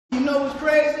know what's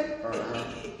crazy?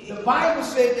 The Bible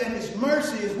said that his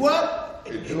mercy is what?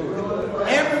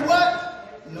 Every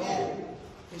what? No.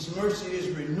 His mercy is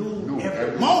renewed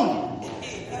every morning.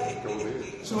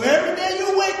 So every day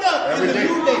you wake up is a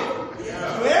new day.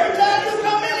 So every time you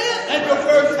come in here, that's your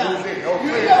first time.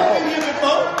 You've never been here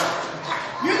before.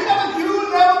 You've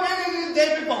never been in this day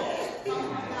before.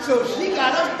 So she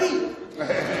got us beat.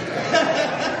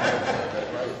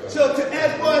 So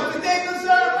as far as today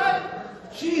concerned, right?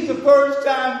 She's a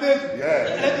first-time visitor.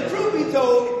 Yeah. And the truth be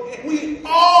told, we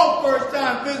all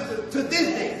first-time visitors to this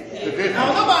day. Now, I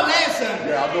don't know about last Sunday.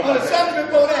 Yeah, I know about the Sunday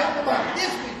before that. How about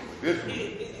this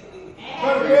week?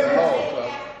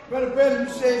 Brother Brennan,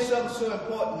 you said something so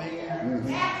important, man.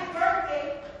 Happy birthday.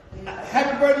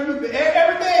 Happy birthday.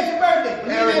 Every day is your birthday.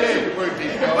 Every day is your birthday.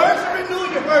 Your birthday renewed,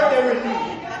 your birthday renewed.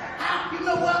 You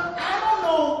know what? I don't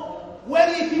know where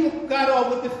these people got off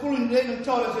with the fooling they done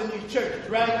taught us in these churches,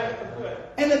 right?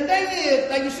 And the thing is,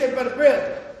 like you said, Brother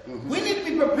Brennan, we need to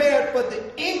be prepared for the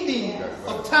ending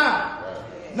of time.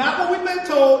 Not what we've been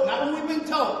told, not what we've been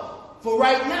taught, for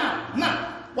right now.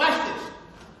 Now, watch this.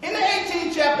 In the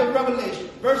 18th chapter of Revelation,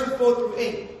 verses 4 through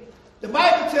 8, the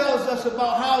Bible tells us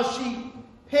about how she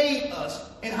paid us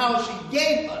and how she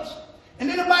gave us. And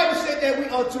then the Bible said that we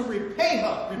are to repay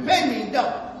her. Repay means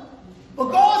double.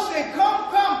 But God said,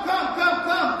 come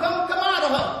out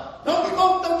of her.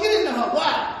 Don't get into her.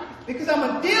 Why? Because I'm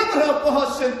going to deal with her for her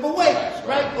sinful ways.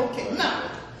 Right? Okay,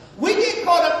 now, we get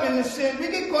caught up in the sin. We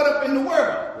get caught up in the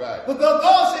world. Right. Because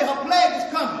God said her plague is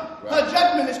coming. Right. Her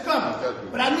judgment is coming.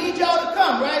 But I need y'all to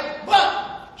come, right?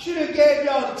 But she done gave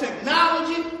y'all the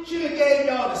technology. She done gave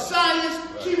y'all the science.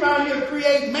 Right. She around here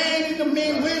creating man and the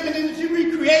men, women, and she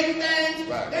recreating things.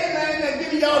 Right. They land there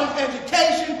giving y'all this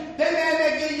education. They land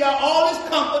there giving y'all all this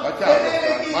comfort. They land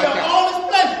there giving y'all all this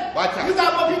pleasure. You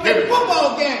got more people in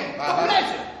football games for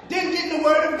pleasure than getting the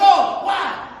word of God.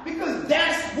 Why? Because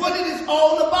that's what it is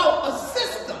all about, a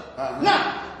system.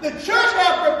 Now, the church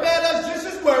have prepared us just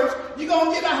as worse. You're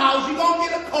going to get a house, you're going to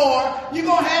get a car, you're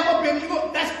going to have a business,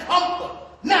 that's comfort.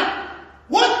 Now,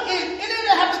 it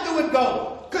doesn't have to do with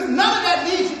gold, because none of that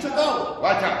leads you to gold.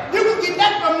 You can get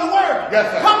that from the world. Yes,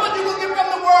 comfort you can get from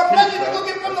the world, pleasure you can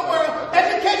get from the world,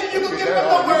 education you can get from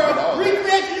the world,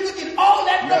 recreation you can get all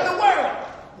that from the world.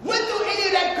 When do any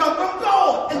of that come from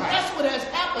God? And that's what has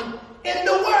happened in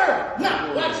the world.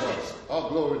 Now, watch this. Oh,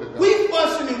 glory to God. We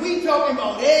fussing and we talking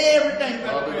about everything.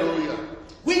 Hallelujah.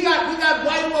 We got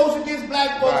white folks against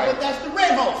black folks, but that's the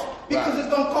red horse. Because it's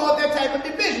going to cause that type of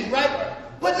division, right?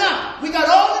 But now, we got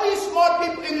all of these smart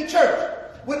people in the church.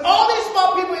 With all these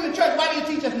smart people in the church, why didn't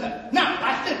you teach us nothing? Now,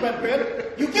 watch this, Brother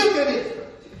Brother. You guilty of this.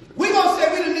 We're going to say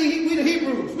we the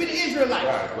Hebrews, we the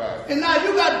Israelites. Right. And now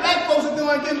you got black folks that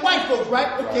going against white folks,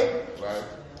 right? Okay. Right.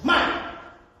 Mike,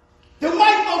 the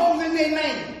white folks was in their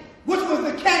name, which was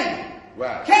the Canaan.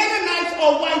 Right. Canaanites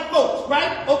are white folks,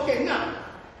 right? Okay, now,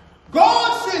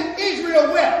 God sent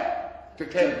Israel where? To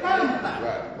Canaan.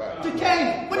 Right. To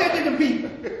Canaan. What they did to people?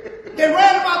 They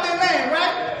ran about their land,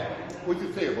 right? What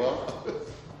you say, boy?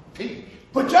 Teach.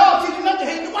 But y'all teaching us to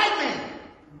hate the white man.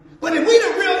 But if we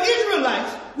the real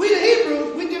Israelites, we the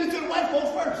Hebrews, we did it to the white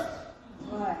folks first.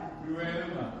 Right. You ran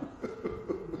them out.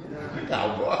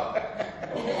 Cowboy.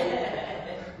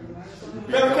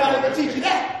 Reverend Collins will teach you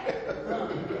that.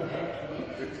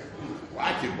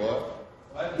 Watch it, boy.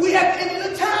 We have the end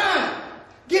of the time.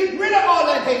 Get rid of all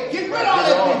that hate. Get rid of all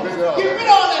that business. Get rid of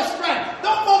all that strife.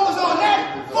 Don't focus on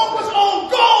that. Focus on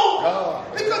gold.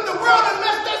 Because the world has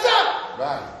messed us up.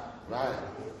 Right.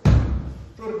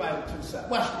 Throw the Bible to the side.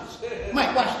 Watch this.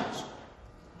 Mike, watch this.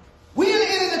 We in the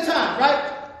end of the time,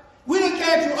 right? We done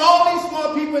came through all these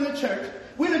smart people in the church.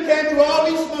 We done came through all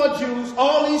these smart Jews,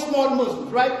 all these smart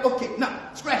Muslims, right? Okay, now,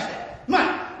 scratch that.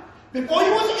 Mike, before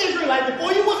you was an Israelite,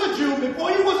 before you was a Jew,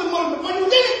 before you was a Muslim, before you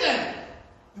was anything,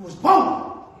 you was born.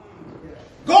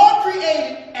 God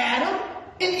created Adam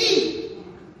and Eve.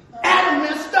 Adam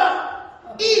messed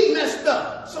up. Eve messed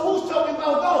up. So who's talking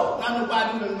about God? Not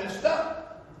nobody who done messed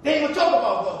up. They ain't gonna talk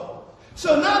about God.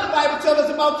 So now the Bible tells us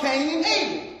about Cain and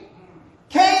Abel.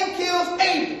 Cain kills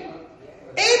Abel.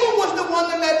 Abel was the one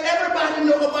that let everybody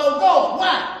know about God.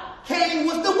 Why? Cain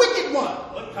was the wicked one.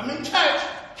 But come in church,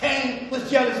 Cain was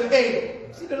jealous of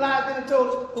Abel. See the lies that it told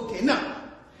us? Okay, now.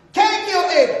 Cain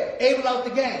killed Abel. Abel out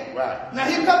the game. Right. Now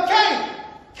here comes Cain.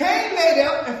 Cain made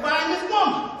up and find this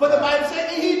woman. For the Bible said,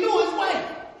 and he knew his wife.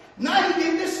 Now he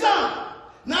gave his son.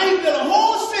 Now he built a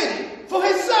whole city for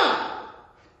his son.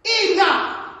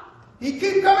 Enoch. He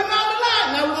keep coming down the line.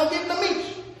 Now we're going to get the meat.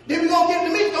 Then we're going to get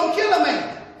the meat. Don't kill a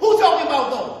man. Who's talking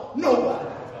about God? Nobody.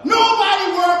 Nobody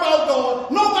worry about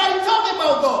God. Nobody talking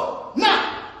about God. Now,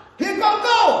 here comes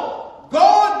God.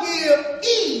 God gives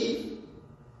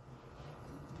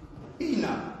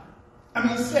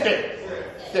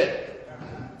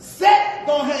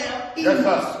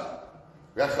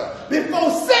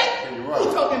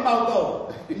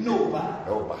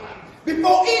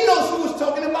Before Enos, who was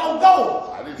talking about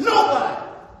gold. Nobody.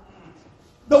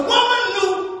 The woman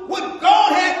knew what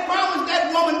God had promised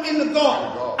that woman in the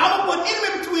garden. I'm going to put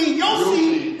enemy between your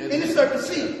seed and the serpent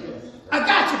seed. I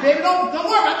got you, baby. Don't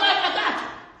worry. I got you.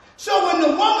 So when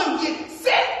the woman gets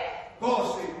sick,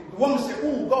 the woman said,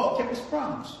 "Ooh, God kept his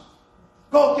promise.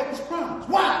 God kept his promise."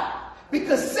 Why?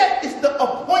 Because Seth is the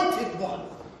appointed one.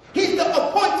 He's the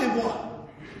appointed one.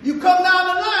 You come down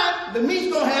the line, the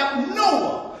meat's going to have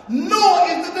Noah. Noah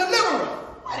is the deliverer.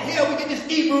 Where the hell we get this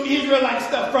Hebrew Israelite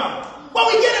stuff from? Where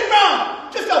we get it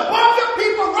from? Just a bunch of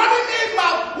people running their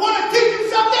mouth, want to teach you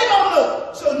something they don't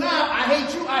know. So now I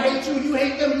hate you, you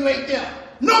hate them, you hate them.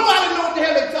 Nobody knows what the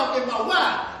hell they're talking about.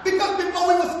 Why? Because before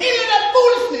we was any of that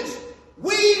foolishness,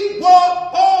 we were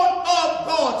born of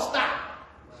God's stock.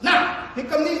 Now, here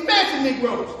come these fancy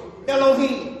Negroes.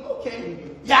 Elohim, okay.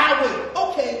 Yahweh,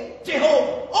 okay.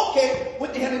 Jehovah, okay.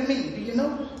 What the hell does it mean? Do you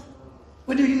know?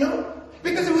 What do you know?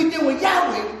 Because if we deal with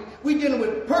Yahweh, we're dealing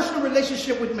with personal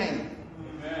relationship with man.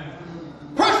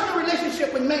 Personal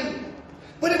relationship with man.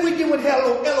 But if we deal with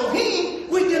Elohim,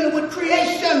 we're dealing with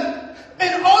creation.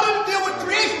 In order to deal with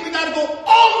creation, we got to go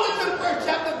all the way to the first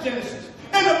chapter of Genesis.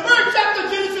 In the first chapter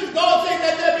of Genesis, God said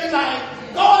that there be light.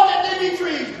 God let there be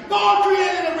trees. God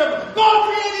created a river. God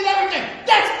created everything.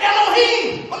 That's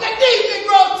Elohim. But like these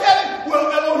Negroes tell him, well,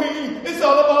 Elohim, it's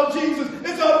all about Jesus.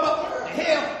 It's all about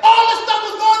hell. All this stuff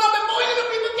was going on before any of the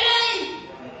people came.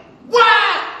 Why?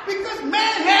 Because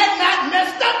man had not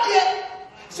messed up yet.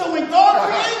 So when God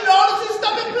created all this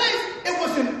stuff in place, it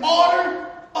was an order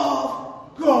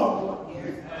of God.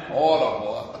 Order,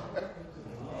 boy.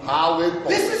 How it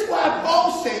This is why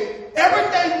Paul said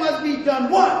everything must be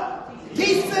done what?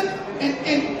 Decent and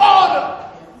in order.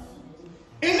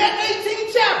 In that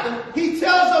 18th chapter, he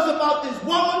tells us about this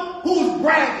woman who's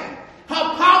bragging,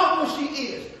 how powerful she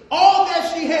is, all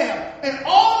that she has, and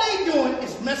all they doing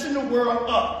is messing the world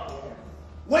up.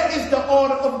 What is the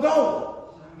order of God?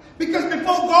 Because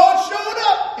before God showed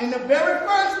up in the very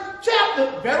first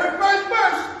chapter, very first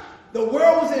verse, the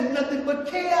world was in nothing but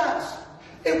chaos.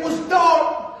 It was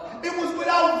dark. It was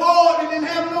without God. It didn't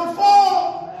have no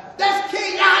form. That's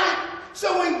chaotic.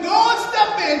 So when God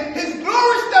stepped in, his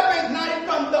glory stepped in, now it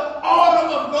comes the order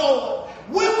of God.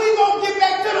 When we going to get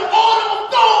back to the order of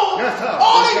God? Yes, sir.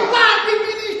 All these blind people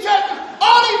in these churches,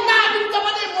 all these blind people talking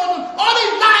about their Muslims, all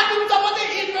these blind people talking about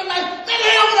their Israelites, man,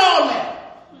 hell with all that.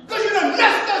 Because you done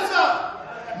messed us up.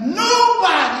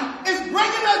 Nobody is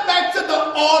bringing us back to the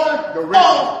order of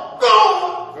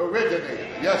God. The originator.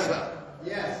 Yes, sir.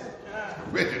 Yes.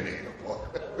 Originator, boy.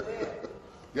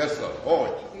 Yes, sir.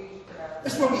 Poetry.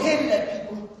 That's where we headed at,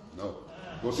 people. No.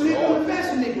 Go So to you're the going to order.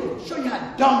 Pastor Negro, show you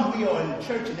how dumb we are in the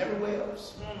church and everywhere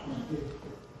else.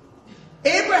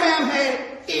 Abraham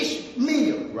had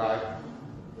Ishmael. Right.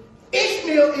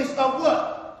 Ishmael is of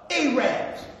what?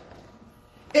 Arabs.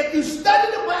 If you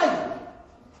study the Bible,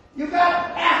 you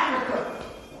got Africa.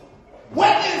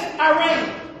 Where is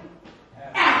Iran?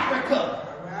 Africa.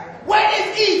 Where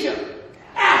is Egypt?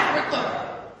 Africa.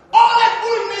 All that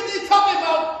foolishness they're talking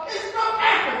about is from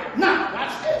Africa. Now,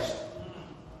 watch this.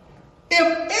 If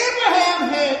Abraham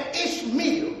had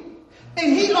Ishmael,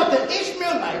 and he of the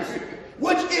Ishmaelites,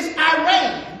 which is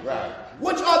Iran, Right.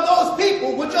 which are those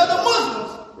people, which are the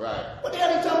Muslims, Right. what the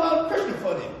hell are you talking about Christian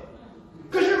for them?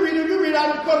 Because you read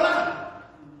out the Quran.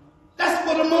 That's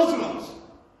for the Muslims.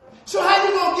 So how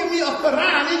you going to give me a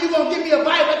Quran and you going to give me a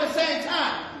Bible at the same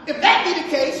time? If that be the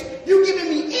case, you giving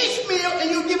me Ishmael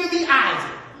and you giving me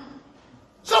Isaac.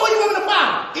 So what you want me to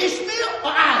follow? Ishmael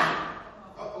or Isaac?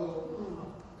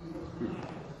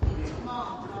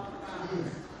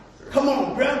 Come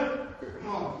on, brother.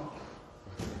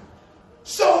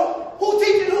 So who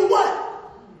teaching who what?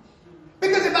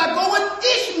 Because if I go with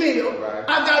Ishmael, Right.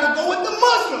 I got to go with the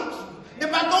Muslims.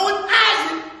 If I go with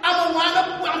Isaac,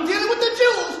 I'm dealing with the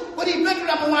Jews, but eventually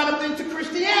I'm going to wind up into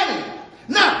Christianity.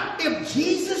 Now, if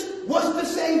Jesus was the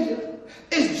Savior,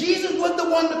 if Jesus was the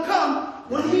one to come,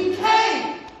 when he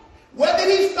came, where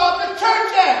did he start the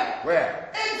church at?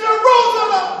 Where? In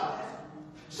Jerusalem.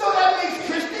 So that makes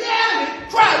Christianity,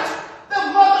 Christ, the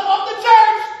mother of the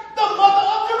church, the mother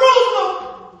of Jerusalem.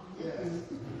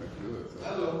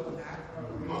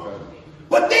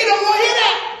 But they don't want to hear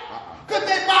that. Because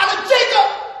they followed Jacob.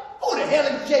 Who the hell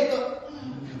is Jacob?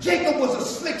 Jacob was a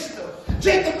slickster.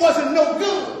 Jacob wasn't no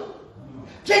good.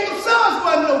 Jacob's sons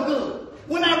wasn't no good.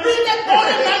 When I read that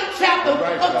 49th chapter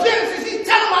of Genesis, he's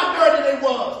telling how dirty they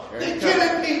was. They're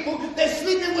killing people. They're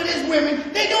sleeping with his women.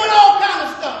 They're doing all kind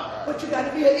of stuff. But you got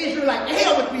to be an Israelite. The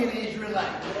hell with being an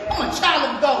Israelite. I'm a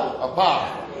child of God.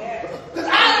 Apostle. Because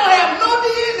I don't have no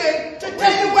DNA to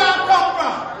tell you where I come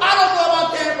from. I don't know if I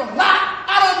came from Lot.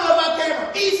 I don't know if I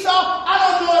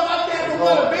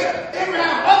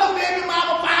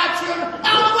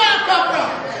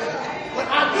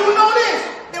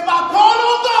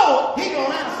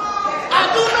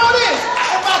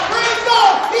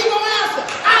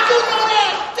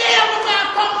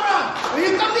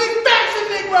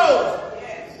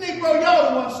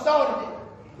started it.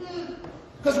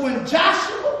 Because when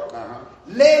Joshua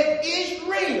led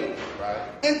Israel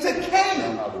into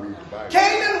Canaan,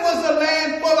 Canaan was a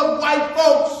land full of white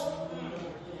folks.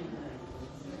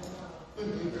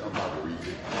 I'm not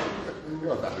reading.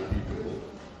 You're not reading the book.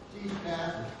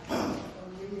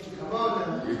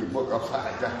 Read the book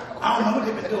upside down. I don't know what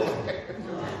they've been doing.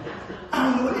 I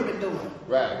don't know what they've been doing.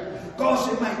 Right. God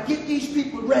said, man, get these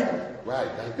people ready. Right.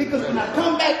 Because when I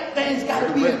come back, things got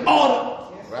to be in order.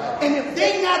 Right. And if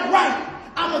they not right,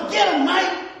 I'm going to get them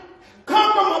right.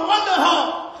 Come from under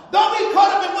her. Don't be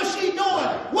caught up in what she's doing,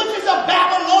 which is a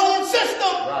Babylonian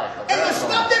system. Right. And the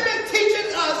stuff they've been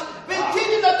teaching us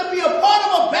to be a part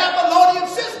of a Babylonian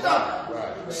system.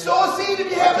 Right. Sow a seed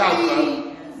if you have a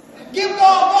need. Give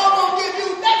God will give you.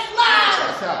 That's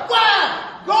lies.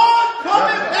 Why? God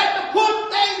coming back to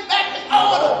put things back in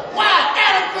order. Why?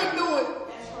 Adam couldn't do it.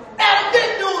 Adam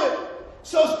didn't do it.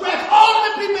 So scratch all of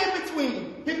the people in between.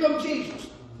 Here comes Jesus.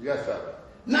 Yes, sir.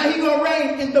 Now he's going to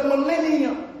reign in the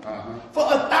millennium for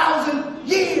 1,000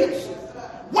 years.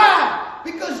 Why?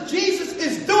 Because Jesus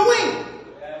is doing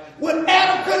what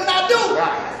Adam could not do.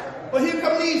 Right. But here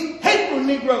come these hateful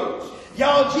Negroes.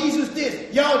 Y'all Jesus this,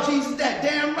 y'all Jesus that.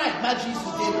 Damn right, my Jesus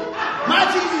did it. My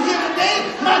Jesus here today,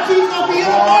 my Jesus gonna be here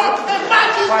tomorrow, and my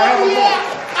Jesus gonna be here.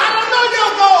 I don't know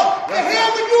your God. The hell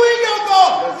with you in your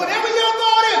God. Whatever your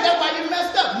God is, that's why you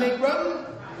messed up, Negro.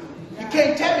 You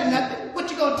can't tell me nothing. What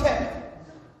you gonna tell me?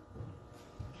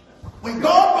 When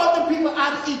God brought the people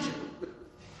out of Egypt,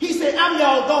 he said, I'm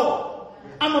y'all God.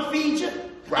 I'm gonna feed you.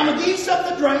 I'm going to give you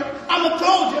something to drink. I'm going to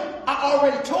clothe you. I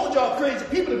already told y'all crazy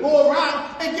people to go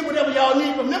around and get whatever y'all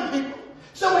need from them people.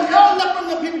 So when y'all left from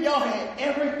them people, y'all had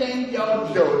everything y'all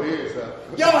need. Sure is, sir.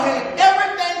 Y'all had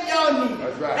everything y'all need.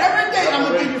 That's right. Every day I'm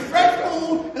going to give you fresh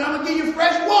food and I'm going to give you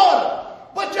fresh water.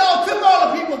 But y'all took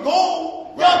all the people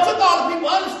gold. Y'all took all the people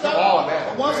other stuff. All that.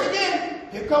 But once again,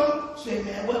 here come, say,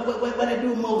 man, what they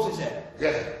do with Moses at?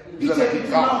 Yeah. He said, you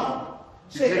too long.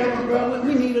 Say, Aaron, bro,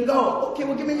 we need to go. Okay,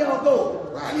 well, give me y'all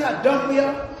gold. Right. See how dumb we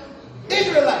are?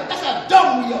 Israelites, that's how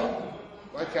dumb we are.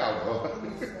 Watch out, boy.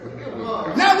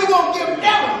 Now we're going to give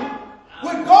Aaron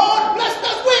what God blessed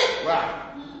us with. Right.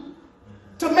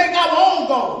 To make our own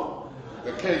gold.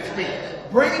 They can't speak.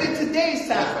 Bring it in today's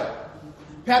time.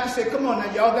 Pastor said, come on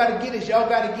now, y'all got to get this, y'all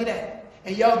got to get that.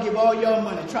 And y'all give all your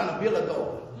money trying to build a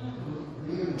gold.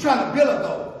 Trying to build a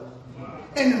gold.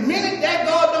 And the minute that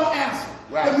God don't answer,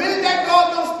 the minute that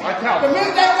God don't speak, the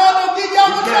minute that God don't give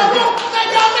y'all what y'all want,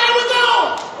 then y'all man was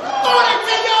on. God ain't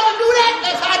tell y'all to do that.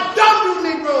 That's how dumb you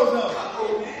Negroes are.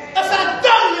 That's how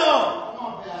dumb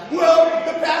y'all. Well,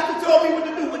 the pastor told me what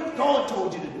to do. What God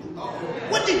told you to do?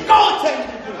 What did God tell you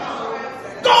to do?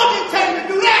 God didn't tell you to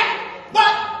do that.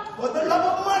 But for the love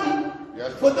of money,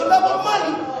 for the love of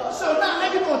money. So now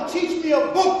you're going to teach me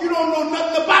a book you don't know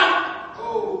nothing about.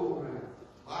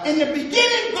 In the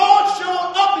beginning, God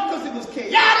showed up because it was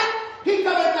chaotic. He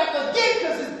coming back again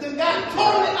because it got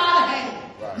totally out of hand.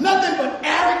 Right. Nothing but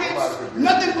arrogance,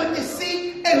 nothing but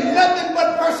deceit, and nothing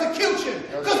but persecution.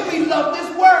 Because we love this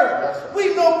word.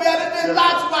 We know better than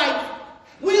Lot's wife.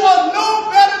 We are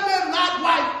no better than Lot's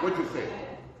wife. What you say?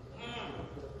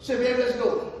 So baby, let's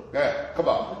go. Yeah, come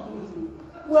on.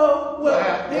 Well,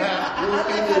 I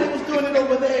like how they was doing it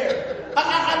over there.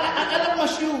 I left my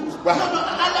shoes. Right. No,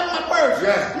 I left my purse.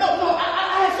 Yeah. No,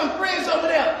 I had some friends over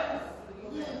there.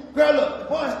 Girl, look,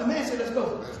 the man said, let's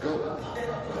go. Let's go.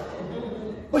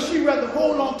 But she rather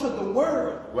hold on to the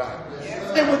word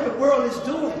than what the world is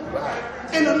doing. Right.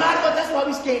 And a lot of us, that's why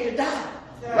we scared to die.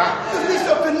 Right. Because we're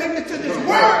so connected to this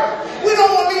world. We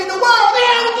don't want to leave the world. The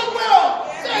hell with this world.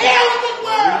 The hell with this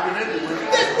world.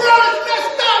 This world is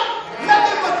messed up.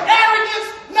 Nothing but arrogance,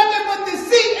 nothing but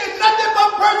deceit, and nothing but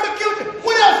persecution.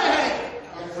 What else you have?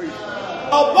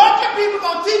 A bunch of people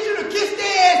gonna teach you to kiss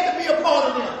their ass to be a part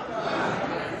of them.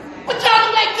 But y'all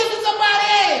look like kissing somebody's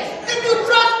ass. If you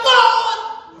trust God.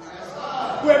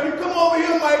 Well, if you come over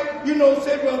here, Mike,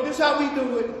 say, well, this is how we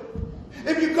do it.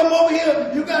 If you come over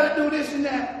here, you got to do this and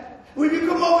that. Well, if you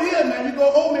come over here, man, you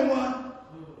go owe me one.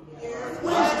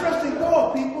 Where's trust in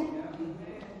God, people?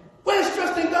 Where's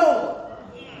trust in God?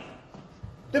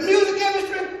 The music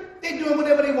industry, they doing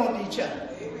whatever they want to each other.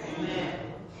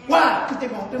 Why? Because they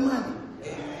want the money.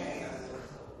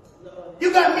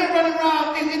 You got men running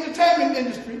around in the entertainment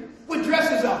industry with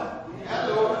dresses on.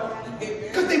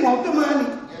 Because they want the money.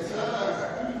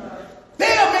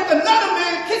 They'll make another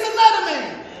man kiss another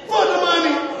man for the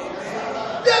money.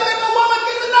 They'll make a woman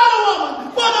kiss another woman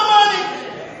for the money.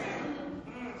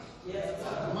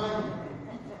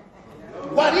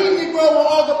 Why these Negroes will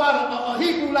argue about a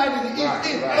Hebrew life and a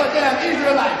damn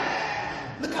Israelite?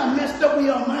 Look how messed up we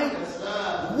are, Mike.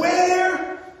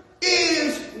 Where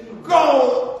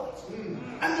God.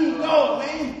 I need God,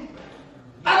 man.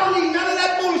 I don't need none of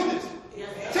that foolishness.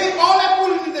 Take all that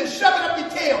foolishness and shove it up your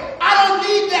tail. I don't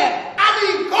need that. I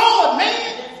need God,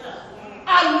 man.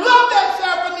 I love that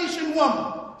Syrophoenician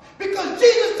woman. Because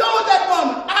Jesus told that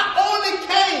woman, I only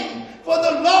came for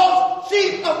the lost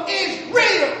sheep of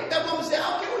Israel. That woman said, I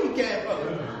don't care where you came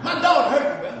from. My daughter hurt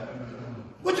you, brother.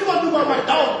 What you want to do about my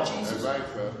daughter, Jesus? That's right,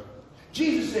 sir.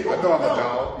 Jesus said, I know I'm a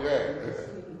dog, yeah.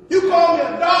 You call me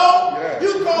a dog, Yeah.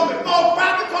 you call me false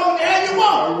prophet, call me the hell you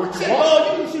want. What you Said, want? Lord,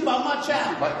 you can see about my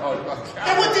child. My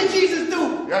And what did Jesus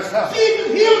do? Yes, sir.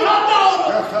 Jesus healed her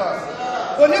daughter. Yes, sir.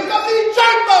 Well, here come these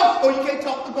church folks. Oh, you can't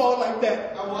talk to God like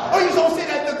that. Oh, you don't say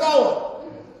that to God.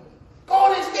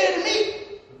 God ain't scared of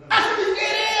me. I should be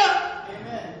scared of him.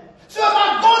 Amen. So if I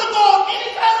go to God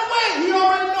any kind of way, he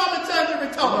already know I'm a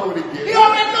territory talker. He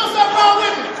already knows something wrong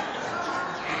with me.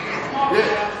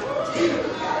 Yeah.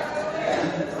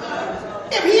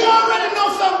 If he already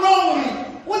knows something wrong with me,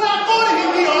 when I go to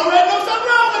him, he already knows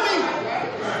something wrong with me.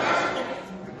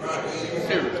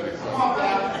 Seriously,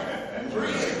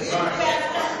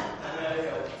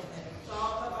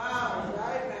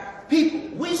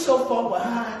 People, we so far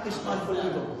behind, it's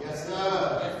unbelievable. Yes,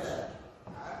 sir.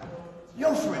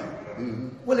 Your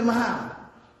friend, Willie Muhammad,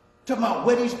 talking about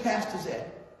where these pastors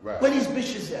at, Right. where these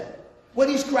bishops at, where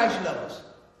these Christ lovers.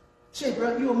 Say,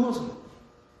 bro, you a Muslim.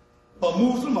 A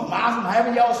Muslim, a Muslim,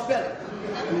 however y'all spell it.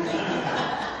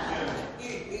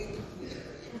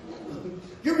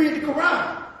 You read the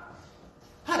Quran.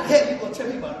 How the hell you gonna tell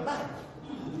me about the Bible?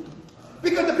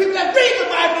 Because the people that read the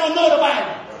Bible don't know the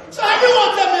Bible. So how you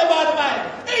gonna tell me about the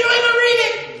Bible? And you ain't gonna read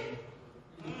it.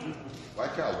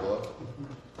 watch out, boy.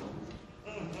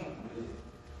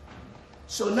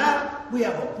 So now we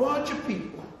have a bunch of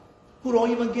people who don't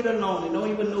even get along and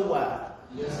don't even know why.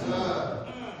 Yes, sir.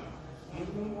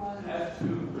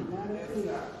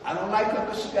 I don't like her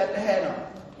because she got the hat on.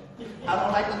 I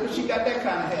don't like her because she got that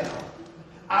kind of hat on.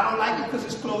 I don't like it because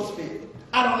it's close fit.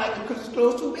 I don't like it because it's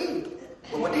close too big.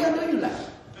 But what the hell do you like?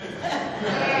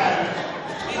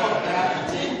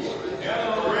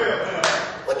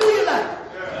 What do you like?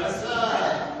 Yes,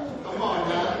 sir. Come on,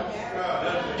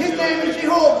 now. His name is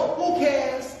Jehovah. Who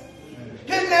cares?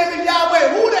 His name is Yahweh.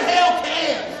 Who the hell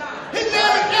cares? His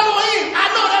name is Elohim. I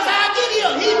know that's how I get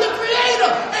here. He's the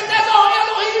creator. And that's all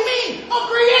Elohim means. A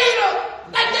creator.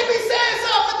 Like they be saying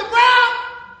something at the brown.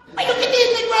 Where you get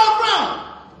these Negroes from?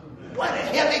 Where the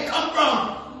hell they come from?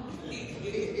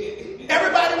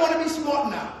 Everybody want to be smart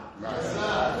now. Yes,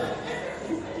 sir.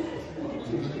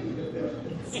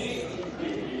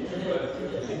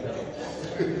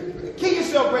 Kill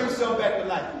yourself, bring yourself back to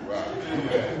life.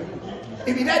 Right.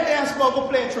 If you're that damn smart, go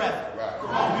play in traffic.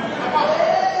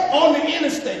 Right. On the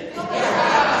interstate.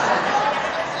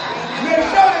 Maybe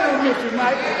show that on Richard,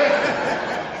 Mike.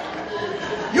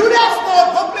 You that smart,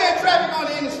 go play in traffic on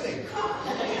the interstate.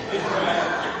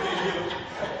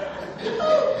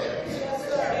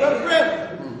 Brother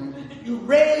Brennan, you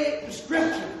read the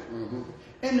scripture.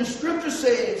 And the scripture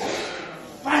says,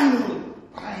 finally,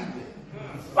 my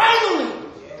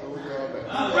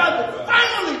brother,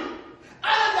 finally,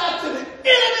 I done got to the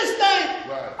end of this thing.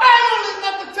 Right. I ain't only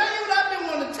enough to tell you what I've been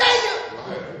wanting to tell you.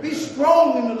 Right. Be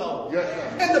strong in the Lord. Yes,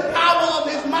 sir. And the power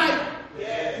of his might.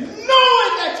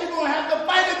 Knowing that you're going to have to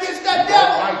fight against that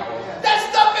devil. Right, boy. That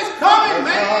stuff is coming, Yes,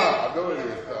 man. sir. I know it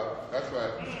is, sir. That's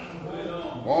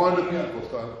right. Warn the people,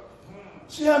 son.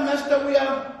 See how messed up we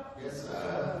are? Yes,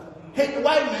 sir. Hate the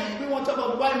white man. We want to talk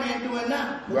about the white man doing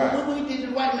now. Right. What we did to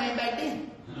the white man back then?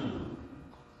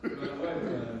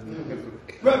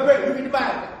 Brother, you read the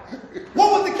Bible.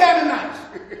 What was the Canaanites?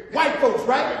 White folks,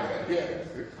 right? Yes.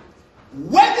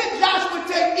 Where did Joshua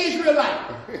take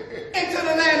Israelites? Into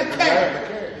the land of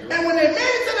Canaan. And when they made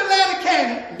it to the land of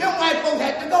Canaan, them white folks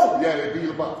had to go. Yeah, they beat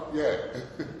them up. Yeah.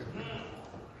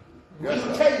 I'm going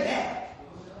to tell you that.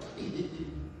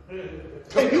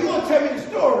 If you want to tell me the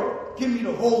story, give me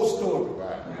the whole story.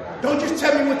 Right. Don't just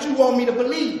tell me what you want me to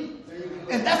believe.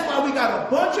 And that's why we got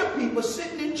a bunch of people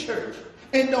sitting in church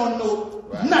and don't know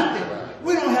nothing. Right.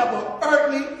 We don't have an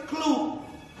earthly clue.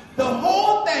 The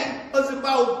whole thing is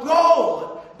about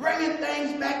God bringing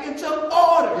things back into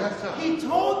order. Yes, sir. He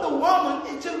told the woman,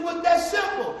 it just was that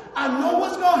simple. I know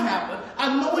what's going to happen.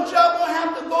 I know what y'all going to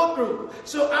have to go through.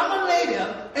 So I'm going to lay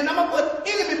there and I'm going to put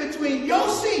enemy between your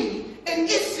seed and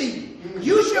its seed.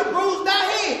 You shall bruise thy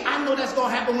head. I know that's going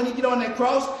to happen when he get on that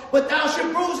cross, but thou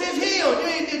shalt bruise his heel. You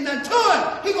ain't did nothing to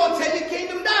him. He going to take your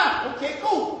kingdom down. Okay,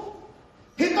 cool.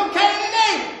 Here come Cain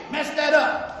and Abel. Mess that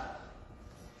up.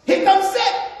 Here comes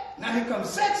Seth. Now here comes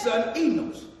Seth's son,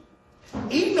 Enos.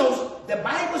 Enos, the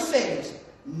Bible says,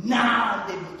 now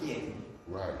they begin.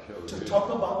 Right, sure. to talk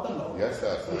about the Lord. Yes,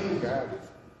 sir. So you got it.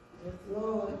 Yes,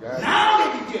 Lord. You got it. Now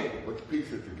they begin Put the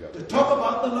pieces together. to talk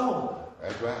about the Lord.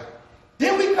 That's right.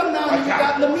 Then we come down and we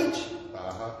got Lamech.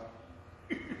 Uh-huh.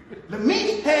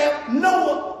 Lamech have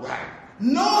Noah. Right.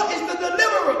 Noah is the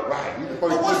deliverer. Right.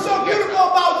 But what's so beautiful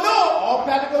about Noah, all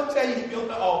Pastor gonna tell you, he built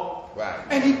the ark. Right.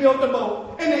 And he built the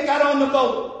boat. And they got on the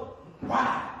boat.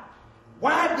 Why?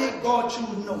 Why did God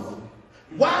choose Noah?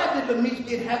 Why did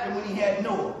Lamech it happen when he had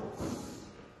Noah?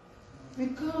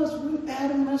 Because when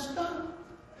Adam messed up,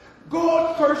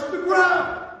 God cursed the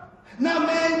ground. Now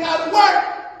man got to work.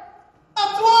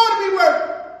 I'm too old to be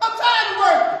working. I'm tired of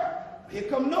working. Here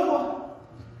come Noah.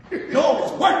 Noah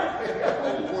was working.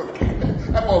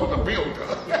 That boy was a builder.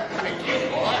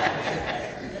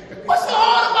 What's so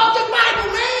hard about this Bible,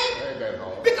 man? Ain't that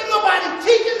hard? Because nobody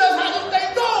teaching us how this thing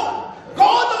goes.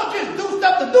 God don't just do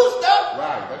stuff to do stuff.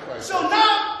 Right, that's right. So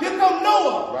now, here come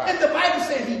Noah. Right. And the Bible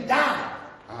said he died.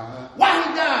 Uh-huh. Why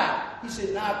he died? He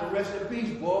said, nah, but rest in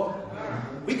peace, boy.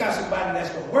 We got somebody that's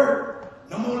going to work.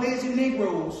 No more lazy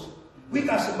Negroes. We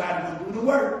got somebody going to do the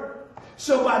work.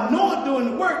 So by Noah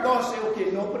doing the work, God said,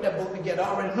 okay, Noah, put that boat together. I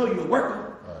already know you're a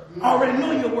worker. Right. I already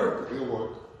know you're a worker. Good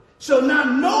work. So now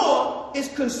Noah is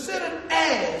considered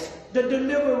as the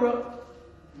deliverer.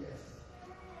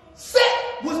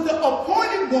 Seth was the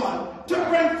appointed one to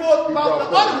bring forth about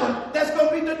the other one that's going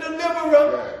to be the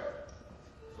deliverer.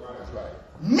 Right. That's right.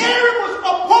 Mary was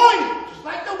appointed, just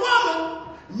like the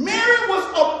woman. Mary was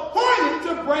appointed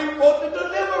to bring forth the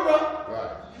deliverer.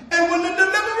 Right. And when the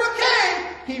deliverer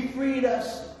came, he freed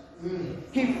us.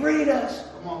 He freed us.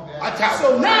 Come on, man. I tell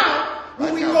So you. now,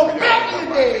 when we go back in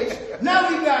the days, now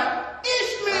we got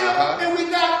Ishmael and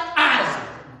we got Isaac.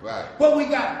 Right. But we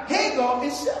got Hagar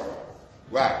and Sarah.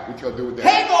 Right. What y'all do with that?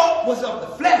 Hagar was of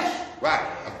the flesh. Right.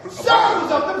 Sarah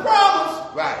was of the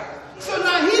promise. Right. So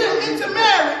now he done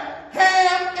intermarried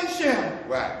Ham and Shem.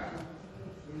 Right.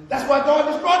 That's why God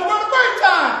just brought the word the first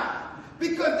time.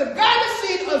 Because the godly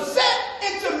seed of Seth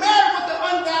intermarried with the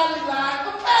ungodly line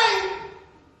of Cain.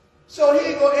 So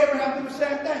here you go, Abraham do the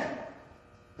same thing.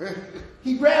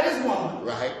 He grabbed his woman.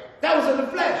 Right. That was in the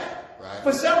flesh. Right.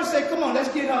 But Sarah said, come on,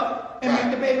 let's get her and Right.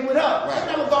 make the baby with her. Right. That's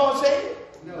not what God said.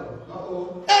 No.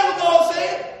 Uh-oh. That's what God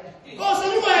said. God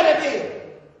said, you had that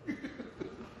baby.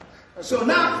 So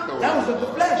now, that was of the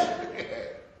flesh.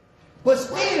 But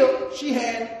still, she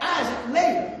had Isaac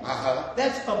later. Uh-huh.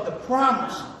 That's of the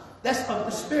promise. That's of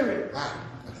the spirit. Right.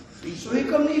 So here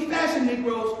come these fashion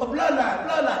Negroes. A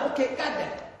bloodline. Okay, got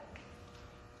that.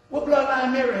 What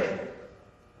bloodline Mary had?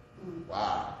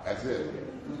 Wow. That's it.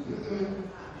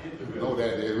 Know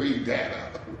that. They read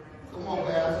that. Come on,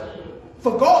 Pastor.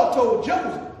 For God told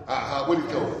Joseph, Uh-huh. What he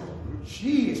told him?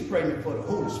 she is pregnant for the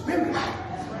Holy Spirit.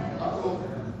 Uh-oh.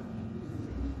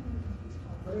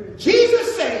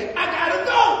 Jesus said, I gotta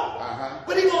go. Uh-huh.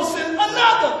 But he gonna send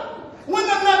another. When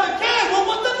another came, what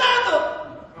was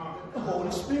another? The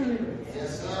Holy Spirit.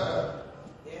 Yes, sir.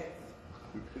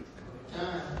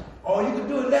 All you can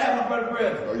do is laugh, my brother,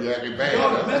 brother. Oh, you acting bad.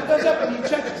 God huh? messed us up in these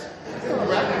churches.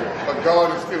 Right. But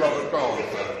God is still on the throne,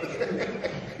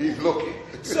 son. He's looking.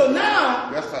 So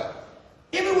now, Yes, sir.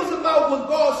 if it was about what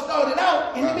God started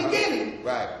out in the Uh-huh. beginning,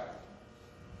 Right.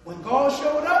 when God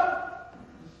showed up,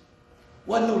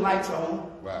 wasn't no lights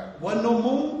on, Right. wasn't no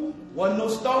moon, wasn't no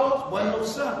stars, wasn't no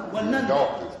sun, wasn't none of that.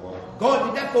 Darkness, boy. God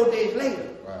did that 4 days later.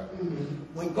 Right.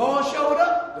 When God showed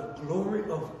up, the glory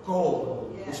of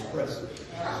God was present.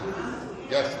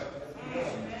 Yes, sir.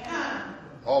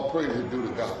 All praise is due to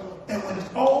God. And when it's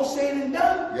all said and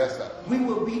done, Yes, sir. we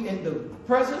will be in the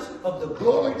presence of the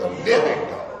glory of Living God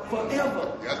God.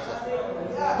 forever. Yes,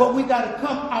 sir. But we got to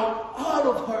come out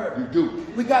of her. You do.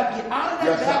 We got to get out of that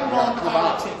Yes, sir. Babylon Come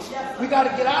out. politics. We got to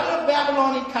get out of the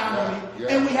Babylon economy. Right. Yeah.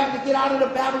 And we have to get out of the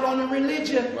Babylonian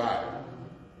religion. Right.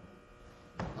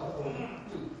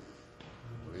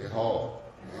 It's hard.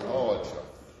 It's hard, sir.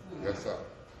 Yes, sir.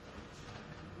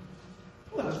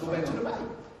 Well, let's go back to the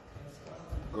Bible.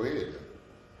 Go ahead.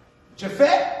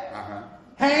 Japheth, Uh-huh.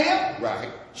 Ham, Right.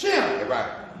 Shem. Right.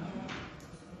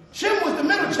 Shem was the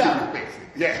middle child.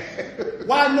 Yeah.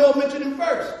 Why Noah mentioned him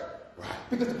first? Right.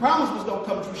 Because the promise was going to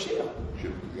come through Shem.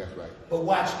 Shoot. That's right. But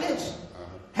watch this. Uh-huh.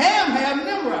 Ham had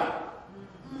Nimrod.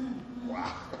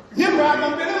 Wow. Nimrod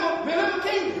going to build him a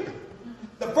kingdom.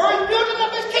 The first building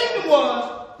of his kingdom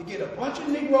was to get a bunch of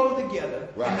Negroes together.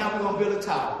 Right. And now we're going to build a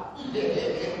tower.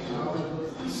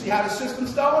 See how the system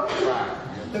started? Right.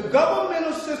 The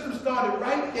governmental system started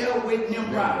right there with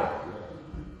Nimrod.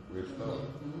 We're stuck.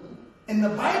 And the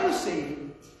Bible said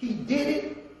he did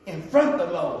it in front of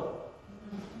the Lord.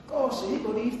 God said, here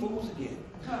go these fools again.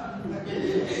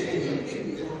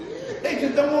 They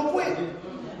just don't want to quit.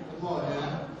 Come on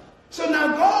now. So now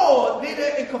God did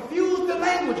it and confused the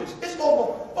languages. It's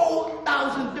over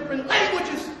 4,000 different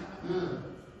languages.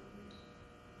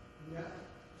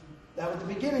 That was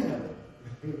the beginning of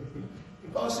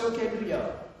it. God said, okay, do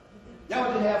y'all.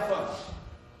 Y'all didn't have fun.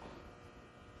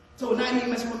 So now he ain't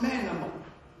messing with man no more.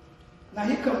 Now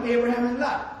here come Abraham and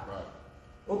Lot. Right.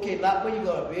 Okay, Lot, where you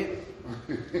going, babe?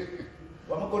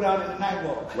 Well, I'm going to go down in the night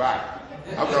walk. Right.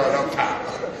 I'm going uptown.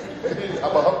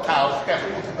 I'm an uptown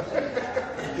stepper.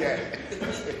 Yeah.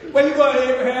 Where you going,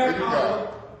 Abraham? Where you going?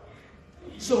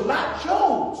 So Lot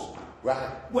chose Right.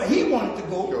 where he wanted to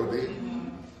go. Sure did.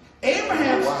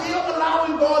 Abraham Wow. still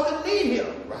allowing God to lead him.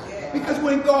 Right. Because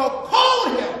when God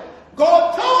called him,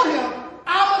 God told him,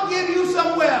 I'm going to give you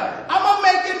somewhere. I'm going to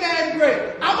make your name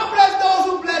great. I'm going to bless those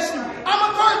who bless you. I'm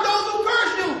going to curse those who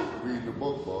curse you. Read the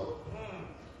book, boy.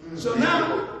 So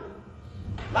now,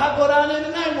 Lot go down in the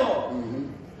night walk.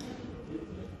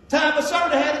 Time for Sarah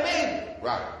to have a baby.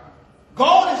 Right.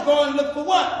 God is going to look for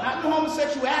what? Not no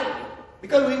homosexuality.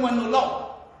 Because there wasn't no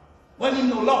law. Wasn't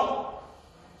even no law.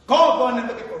 God going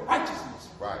to look for righteousness.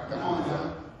 Right. Come on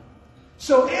now.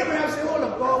 So Abraham said, hold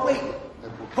up, God, wait.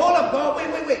 Hold up, God,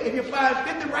 wait. If you find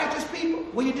 50 righteous people,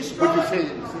 will you destroy What you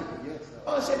them? say? Yes, sir.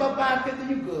 Oh, I said, if I find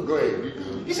 50, you good. Go ahead. You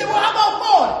good. He said, well, how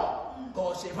about 40?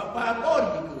 God said, if I find 40,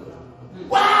 you good.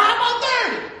 Well, how about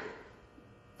 30?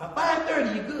 If I find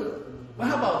 30, you good. Well,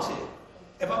 how about 10?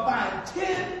 If I find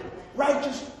 10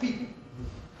 righteous people,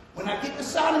 when I get to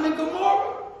Sodom and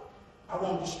Gomorrah, I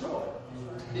won't destroy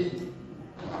it.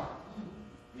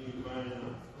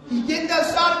 He get that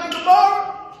Sodom and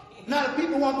Gomorrah, now the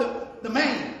people want the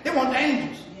man. They want the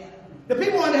angels. The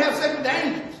people want to have sex with the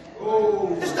angels.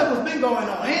 Oh. This stuff has been going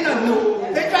on. Ain't nothing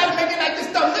new. They try to make it like this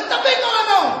stuff been going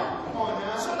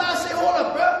on. So now I say, hold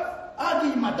up, bro. I'll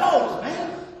give you my daughters, man.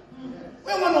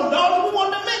 We don't want no daughters. We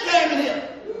want the men came in here.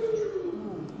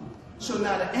 So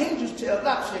now the angels tell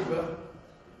Lot, say, bro,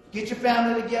 get your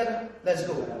family together. Let's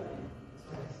go.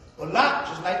 Well, Lot,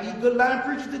 just like these good line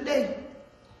preachers today,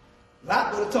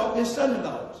 Lot go to talk to his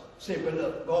son-in-laws. Say, bro,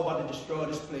 look, God about to destroy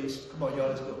this place. Come on, y'all,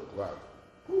 let's go. Right.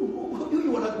 Who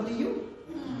you want us to believe you?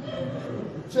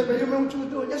 Say, bro, you remember what you were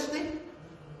doing yesterday?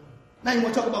 Now you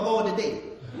want to talk about God today.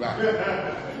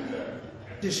 Right.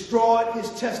 Destroyed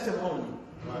his testimony.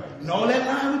 Right. And all that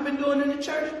line we've been doing in the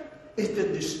church is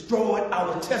to destroy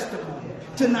our testimony.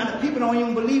 Till now the people don't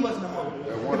even believe us no more.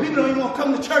 The people don't even want to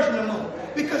come to church no more.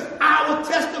 Because our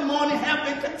testimony have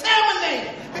been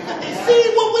contaminated. Because they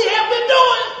see what we have been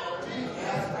doing.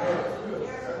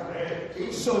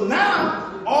 So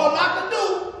now, all I can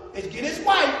do is get his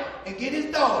wife and get his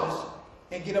daughters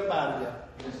and get up out of there.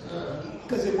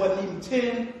 Because it wasn't even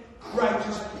 10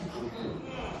 righteous people.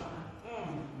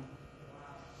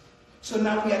 So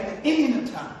now we at the end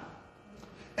of time.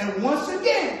 And once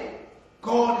again,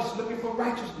 God is looking for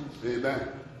righteousness. Amen.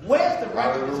 Where's the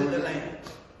righteousness in the land?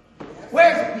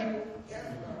 Where's the people?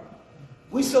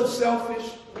 We so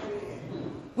selfish.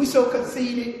 We so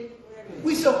conceited.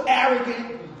 We so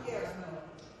arrogant.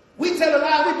 We tell a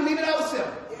lie, we believe it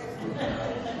ourselves.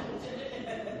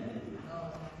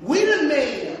 We done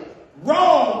made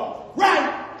wrong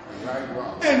right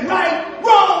and right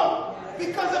wrong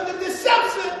because of the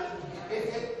deception.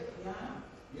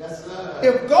 Yes, sir.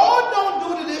 If God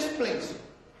don't do to this place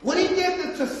what he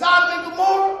did to Sodom and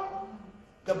Gomorrah,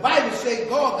 the Bible says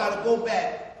God got to go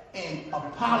back and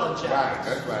apologize. Right.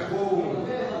 That's right.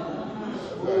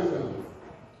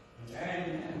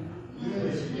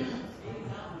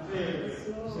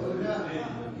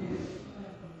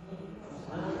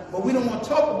 But we don't want to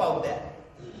talk about that.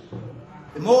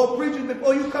 The more preachers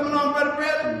before you coming on, Brother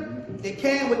Bradley, they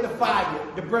came with the fire,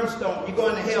 the brimstone. You go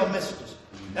into hell messages.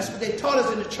 That's what they taught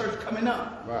us in the church coming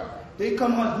up. Right. They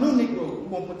come on new Negro. We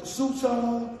want to put the suits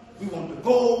on. We want the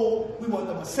gold. We want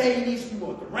the Mercedes. We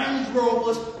want the Range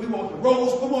Rovers. We want the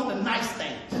Rolls. We want the nice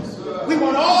things. We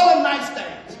want all the nice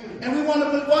things. And we want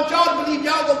y'all to believe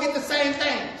y'all go get the same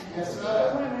things. Yes,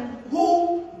 sir.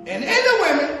 Who? And the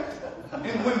women. And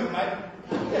the women, Mike.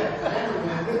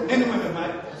 And the women,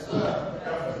 Mike.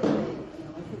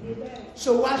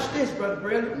 So watch this, Brother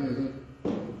Bradley.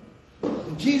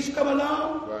 When Jesus come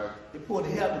along, Right. they pulled the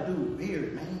hell to do with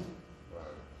beard, man.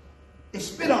 Right. They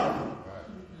spit on him. Right.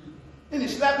 Then they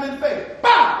slap him in the face.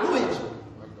 Bow! Who hit you?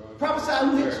 My God. Prophesy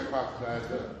who hit Yeah, you. prophesied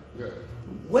that. Yeah.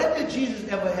 Where did Jesus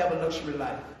ever have a luxury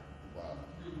life? Wow.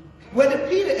 Where did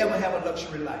Peter ever have a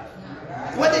luxury life?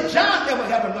 Where did John ever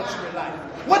have a luxury life?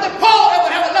 Where did Paul ever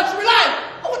have a luxury life?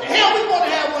 Oh, what the hell we want to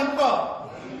have one for?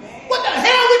 What the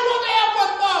hell we want to have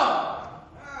one for?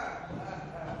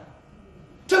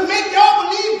 To make y'all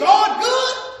believe God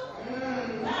good?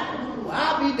 Well,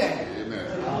 I'll be damned. Amen.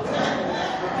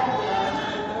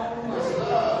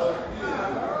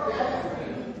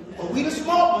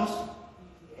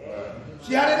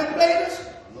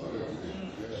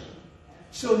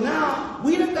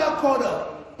 we got caught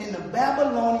up in the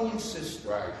Babylonian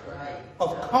system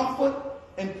of comfort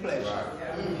and pleasure.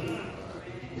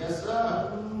 Yes,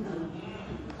 sir.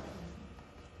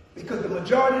 Because the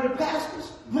majority of the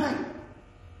pastors, man,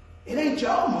 it ain't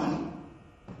y'all money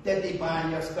that they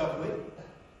buying your stuff with.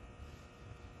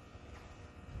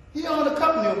 He owned a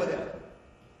company over there.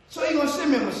 So he gonna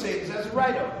send me a Mercedes as a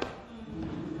write-off.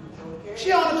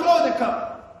 She owned a clothing company.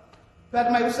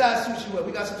 PastarMike, what size suit she wear?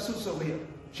 We got some suits over here.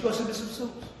 She gonna send me some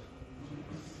suits.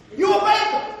 You a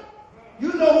banker.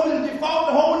 You know who to default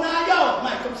the whole 9 yards.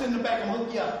 Mike, come sit in the back and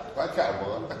hook you up. Watch out,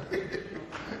 boy.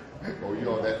 Oh, you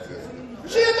on that system.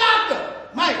 She a doctor.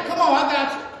 Mike, come on, I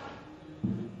got you.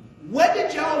 Where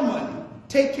did y'all money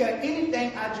take care of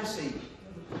anything I just said?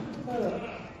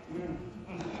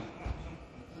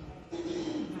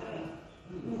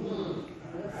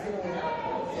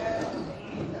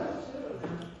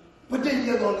 But then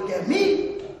you're going to look at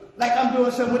me like I'm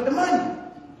doing something with the money.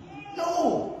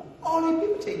 No, all these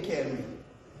people take care of me.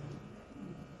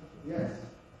 Yes.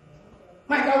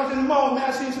 Mike, I was in the mall, man.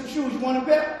 I seen some shoes. You want a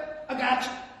pair? I got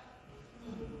you.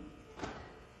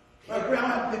 Like, I don't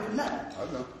have to pay for nothing.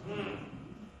 I know.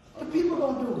 The people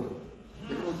gonna do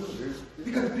They gonna do this. it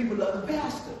because the people love the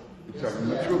pastor. You're telling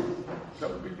them the truth. Tell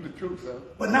the people the truth, son.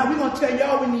 But now we're gonna tell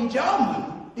y'all we need y'all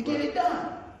money to get it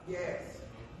done. Yes.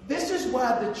 This is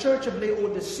why the church of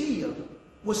Laodicea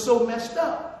was so messed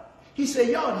up. He said,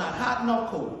 y'all not hot nor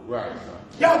cold. Right, son.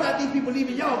 Y'all got these people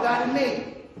leaving y'all got it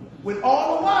made. When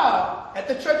all the while, at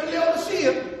the church of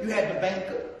Laodicea, you had the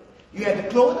banker, you had the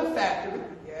clothing factory,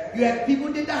 you had the people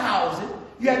who did the housing,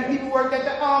 you had the people who worked at the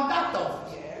doctor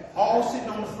office, all sitting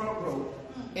on the front row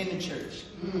in the church.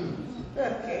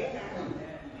 Okay.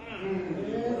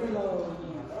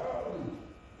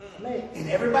 And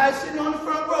everybody sitting on the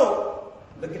front row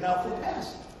looking out for the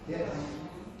pastor. Yes.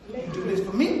 You do this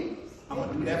for me, I'm going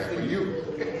to do that for For you. you.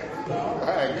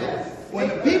 Right, go. When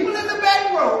the people in the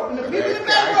back row,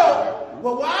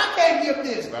 well, why I can't give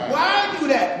this? Why I do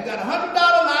that? We got $100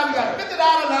 line, we got a $50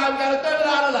 line, we got a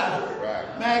 $30 line.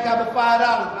 Right. Man, I ain't got but $5,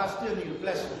 but I still need a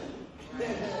blessing.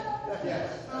 Yes.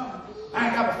 I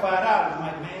ain't got but $5,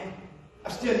 my man. I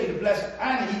still need a blessing.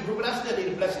 I ain't Hebrew, but I still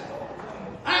need a blessing.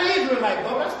 I ain't Israelite,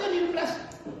 but I still need a blessing.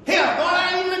 Hell, God,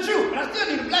 I ain't even a Jew, but I still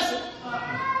need a blessing.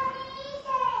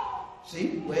 See,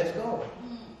 where's God?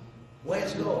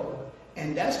 Where's God?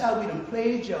 And that's how we done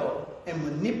played y'all and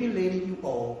manipulated you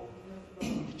all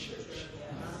in the church.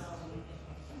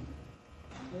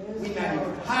 We not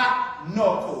even hot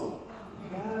nor cold.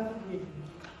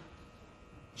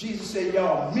 Jesus said,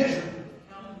 y'all miserable.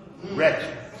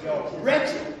 Wretched. Y'all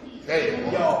wretched. Hey,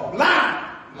 Y'all blind.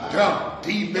 jump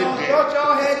deep in Y'all there. thought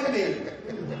y'all had it in.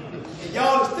 And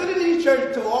y'all stood in these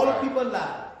churches till all the people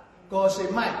lied. God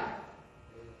said, Mike,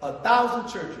 1,000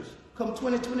 churches. Come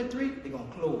 2023, they're going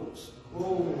to close.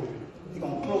 They're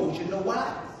going to close. You know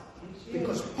why?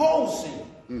 Because Paul said,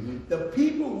 the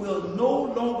people will no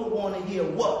longer want to hear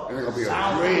what? There's going to be a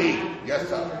Sound great, doctrine. yes,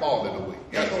 sir, falling away.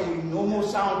 There's Yes, going sir. to be no more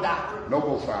sound doctrine. No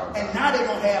more sound. And now they're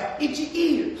going to have itchy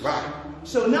ears. Right.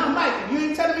 So now, Mike, if you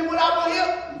ain't telling me what I want to hear,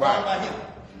 I'm Right. going by him.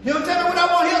 You don't tell me what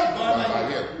I want to hear, I'm going Going by by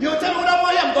you. him. You don't tell me what I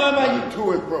want to hear, I'm going by you.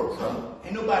 To and fro, son.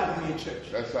 Ain't nobody gonna be in church.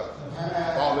 That's up.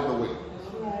 Falling away.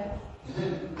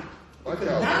 Watch Because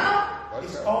out. now Watch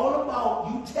it's out. all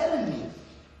about you telling me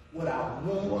what I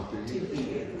want Want to to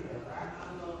hear.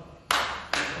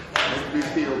 Make me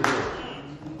feel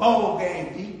good. Ball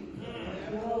game, D.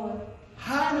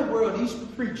 How in the world these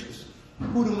preachers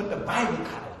who done went to Bible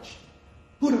college,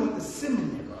 who done went to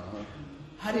seminary,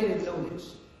 how they didn't know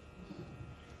this?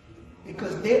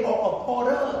 Because they are a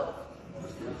part of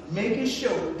making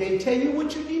sure they tell you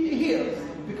what you need to hear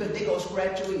because they gonna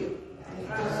scratch your ear.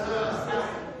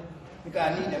 Because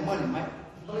I need that money, Mike.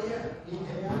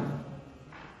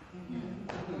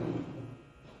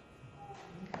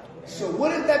 So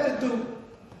what is that to do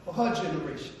for her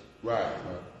generation Right.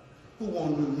 who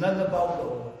won't know nothing about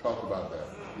God? Talk about that.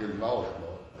 You're lost,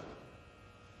 Lord.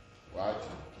 Watch.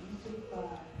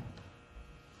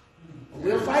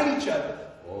 We'll fight each other.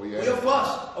 Oh, yeah. We'll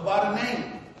fuss about a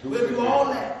name. We'll do all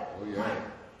that. Oh, yeah. Mike,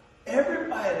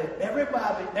 everybody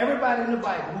in the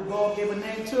Bible who God gave a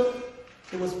name to,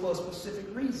 it was for a specific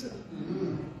reason.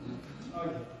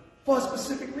 For a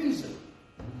specific reason.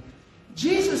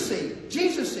 Jesus said,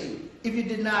 if you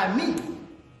deny me,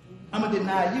 I'm going to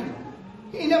deny you.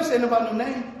 He ain't never said nothing about no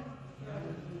name.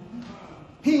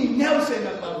 He ain't never said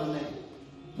nothing about no name.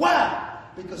 Why?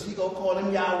 Because he going to call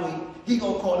him Yahweh. He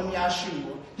going to call him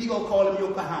Yahshua. He going to call him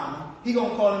Yokohama. He going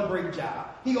to call him Break Job.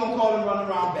 He going to call him Run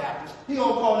Around Baptist. He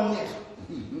going to call him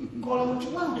this. Call him what you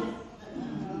want.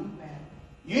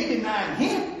 You ain't denying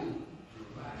him.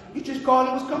 You just called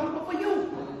it was comfortable for you.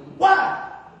 Why?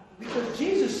 Because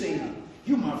Jesus said,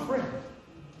 you my friend.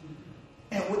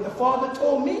 And what the Father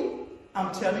told me,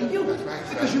 I'm telling you. That's right,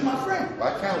 because you're my friend.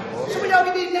 Watch out, boy. So where y'all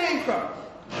get these names from?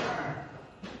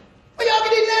 Where y'all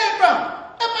get these names from?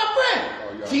 That's my friend.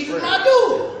 Oh, Jesus friend. my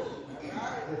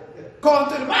dude.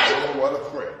 According to the Bible. Oh, what a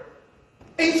friend.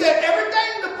 And he said,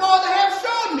 everything the Father has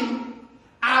shown me,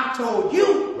 I've told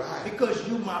you. Right. Because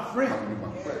you my friend. You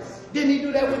my friend. Didn't he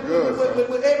do that with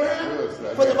Abraham? Good,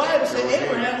 sir. For the Bible said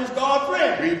Abraham was God's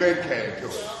friend. 3 men came to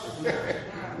us.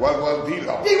 What was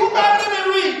D-Law? See, what Bible did they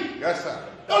read? Yes, sir.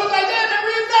 Don't look like that, they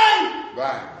read things.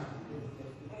 Right.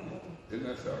 Isn't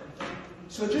that so?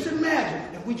 So just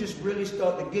imagine if we just really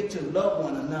start to get to love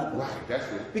one another. Right,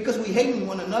 that's it. Because we hating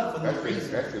one another for no That's it.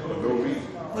 reason. That's it. For no reason.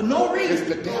 For no reason. It's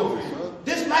the devil, son.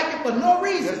 Dislike it for no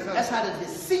reason. Yes, sir. That's how the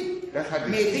deceit That's how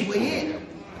made its deceit way goes. in.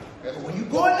 That's But when you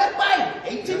go in that Bible,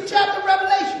 18th chapter of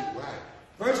Revelation, right.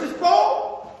 verses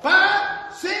 4,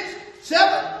 5, 6,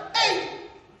 7, 8,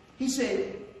 he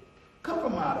said, come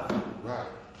from out of it. Right.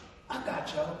 I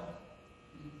got y'all.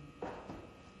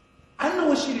 I know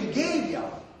what she done gave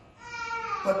y'all,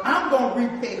 but I'm going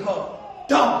to repay her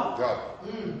double. Double.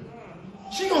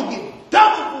 She going to get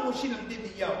double for what she done did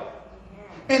to y'all.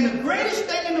 And the greatest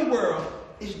thing in the world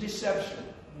is deception.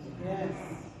 Yes.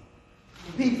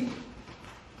 People,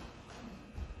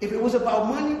 if it was about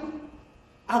money,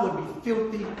 I would be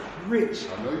filthy rich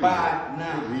I know you by would.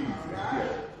 now. Easy.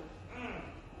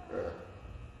 Yeah.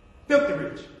 Filthy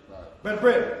rich. Right. Brother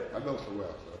Fred, I know so well,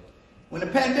 sir. when the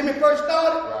pandemic first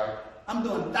started, Right. I'm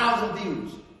doing 1,000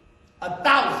 views.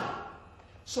 1,000.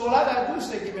 So all I got to do is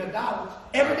say, give me $1.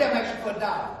 Every day I'm asking for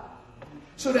 $1.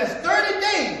 So that's 30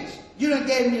 days. You done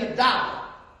gave me $1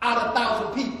 out of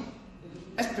 1,000 people.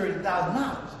 That's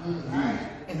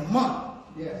 $30,000 in a month.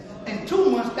 Yes. In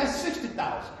 2 months, that's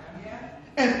 60,000.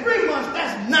 In 3 months,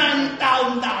 that's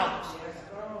 $90,000.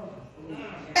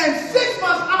 In 6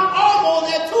 months, I'm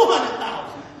almost at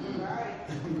 200,000.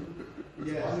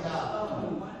 Yes.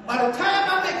 By the time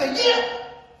I make a year,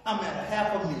 I'm at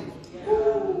 $500,000.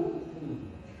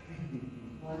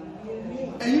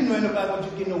 And you know anybody want you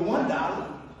to get no $1.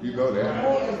 You know that.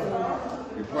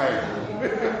 You're playing.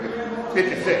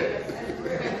 50 cents.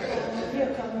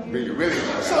 But you really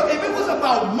know. So if it was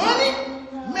about money,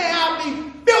 may I be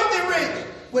filthy rich.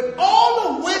 With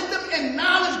all the wisdom and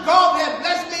knowledge God has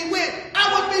blessed me with, I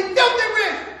would be filthy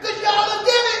rich. Because y'all will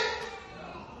give it.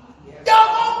 Y'all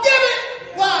won't give it.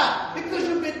 Why? Because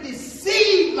you've been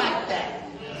deceived like that.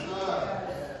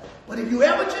 But if you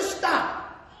ever just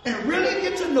stop and really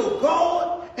get to know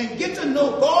God and get to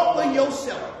know God for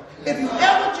yourself, if you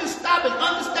ever just stop and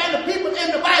understand the people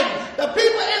in the Bible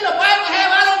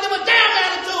have I don't give a damn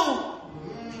attitude.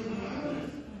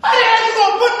 How the hell you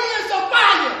gonna put me in some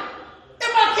fire?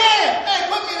 If I can, hey,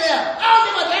 put me there. I don't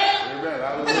give a damn. Amen.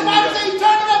 And the Bible says he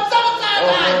turned it up summertime.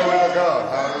 Oh, glory to God.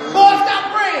 Hallelujah. Boy, stop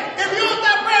praying. If you don't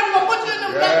stop praying, we're gonna put you in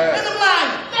them Yes.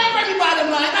 lines. They ain't ready by them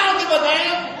lines. I don't give a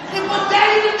damn. They put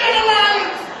daddies in the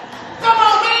lines. Come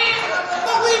on, man.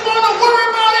 But we wanna worry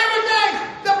about everything.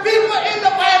 The people in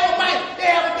the Bible they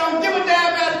don't give a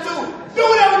damn attitude. Do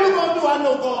whatever you're gonna do. I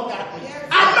know God got me.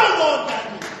 I know God got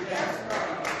me.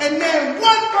 And name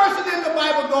one person in the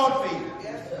Bible God favored.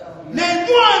 Name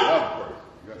one.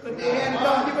 But they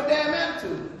don't give a damn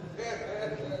attitude.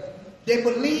 They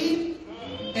believe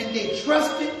and they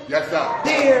trusted Yes, sir.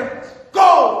 their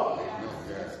God.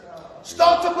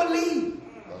 Start to believe.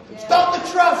 Start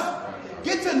to trust.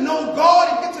 Get to know God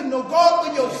and get to know God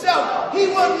for yourself. He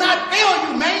will not fail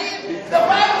you, man. The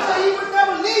Bible says he will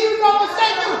never leave you nor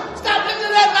forsake you. Stop listening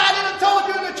to that lie that I told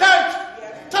you in the church.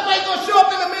 Somebody's going to show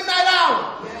up in the midnight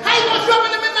hour. How you going to show up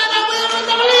in the midnight hour when you don't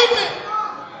believe me?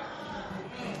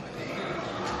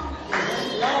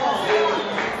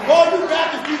 Boy, you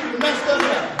Baptist people messed us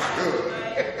up.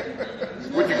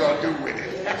 Good. What you gonna do with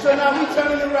it? So now we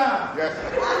turning around. Yes, sir.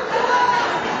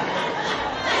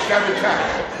 7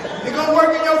 times. It's going to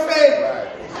work in your favor.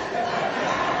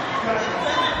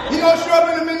 Right. You're going to show up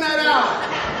in the midnight hour.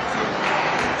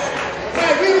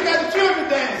 Hey, we even got the children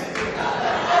dancing.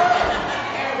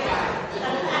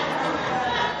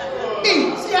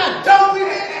 See how dumb we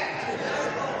been?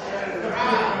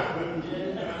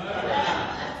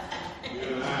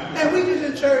 And we just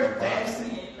in church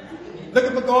dancing,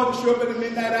 looking for God to show up in the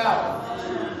midnight hour.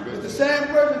 But the same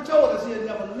person told us he'll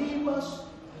never leave us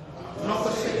nor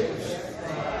forsake us.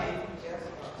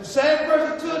 The same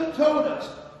person told us,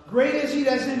 greater is he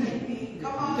that's in me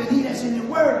than he that's in the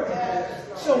world.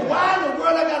 So why in the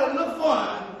world I got to look for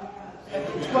him at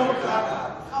the 12 o'clock hour?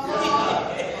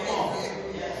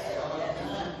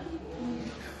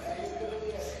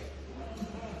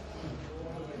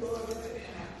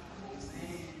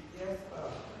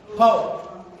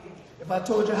 Paul, if I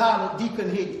told you holler, D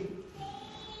couldn't hear you.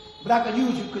 But I could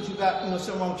use you because you got,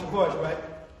 something wrong with your voice, right?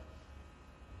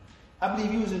 I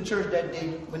believe you was in church that day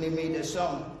when they made that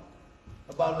song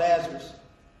about Lazarus,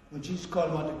 when Jesus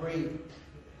called him out the grave.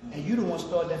 And you the one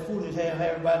started that fool in his hand,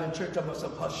 everybody in church talking about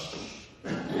some hush.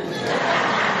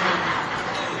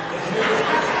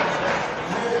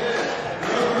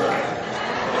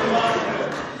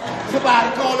 Somebody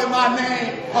calling my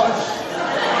name, hush.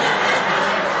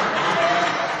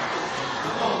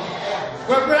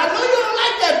 Well, I know you don't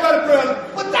like that, brother,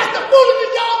 but that's the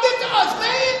foolishness y'all did to us,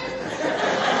 man.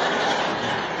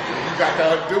 You got to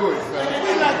undo it, son.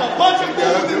 We like a bunch of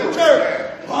fools in the church.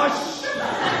 Hush.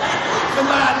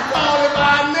 Somebody calling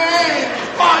my name.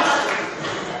 Hush.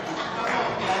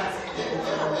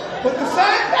 But the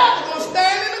same pastor gonna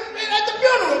stand at the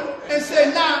funeral and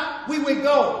say, now we will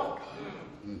go.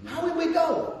 How we will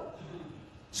go?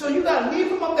 So you gotta leave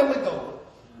from up there with go.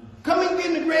 Come and get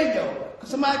in the graveyard. Because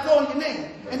somebody calling your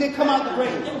name. And then come out the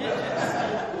grave.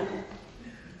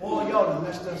 Boy, y'all done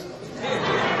messed us up.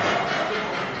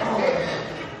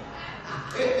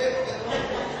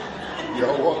 You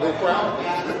don't want no problem.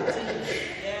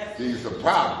 These are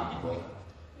problems, bro.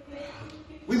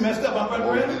 We messed up, my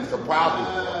brother. These are problems,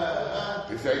 bro.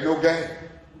 This ain't no game.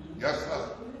 Yes, sir.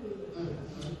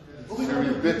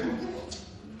 Serious business.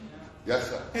 Yes,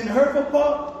 sir. And the hurtful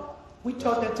part, we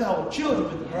taught that to our children,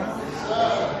 Mr. Brown.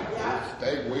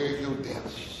 Stay where your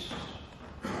depth.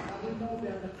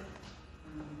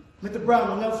 Mr. Brown,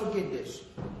 will never forget this.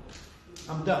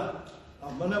 I'm done.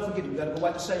 I'll never forget it. We got to go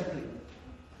watch the same play.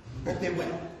 Hope they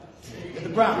win.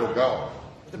 Mr. Brown. You'll go.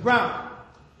 Mr. Brown.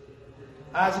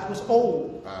 Isaac was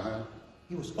old. Uh-huh.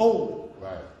 He was old.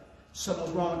 Right. Something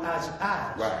was wrong with Isaac's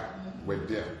eyes. Right. With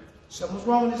them. Something was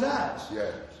wrong with his eyes.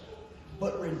 Yes.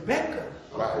 But Rebecca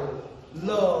Right.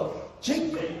 loved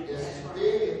Jacob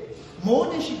more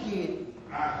than she did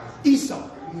Esau.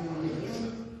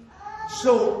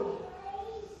 So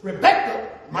Rebecca,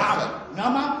 mama, now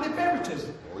mama did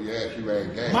favoritism. Oh, yeah, she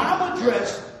ran game. Mama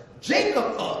dressed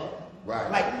Jacob up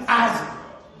Right. like Isaac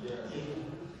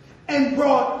and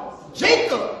brought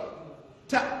Jacob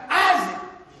to Isaac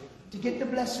to get the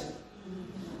blessing.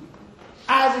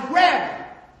 Isaac grabbed him.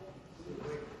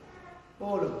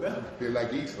 Oh, look, brother. Feel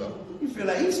like Esau. You feel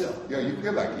like Esau. Yeah, you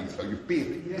feel like Esau. You feel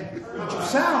it. But you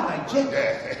sound like Jacob.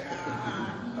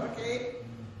 Yeah. Okay.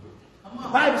 The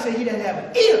Bible says he doesn't have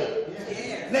an ear.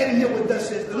 Yes. Let him hear what thus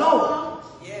says the Lord.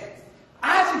 Yes.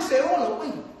 Isaac said, hold on,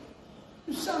 wait.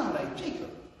 You sound like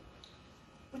Jacob.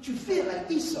 But you feel like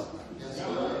Esau.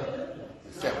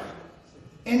 Seven.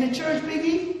 In the church, Big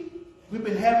E, we've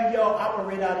been having y'all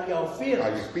operate out of y'all How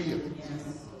feelings. you feel?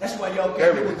 That's why y'all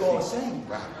can't hear what God's saying.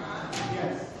 Right.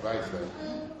 Right, sir.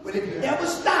 But if you ever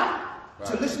stop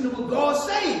to listen to what God's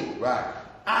saying, Right.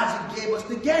 Isaac gave us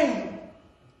the game.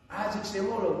 Isaac said,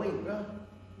 hold on, wait, bro.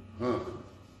 Huh.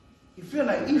 You feel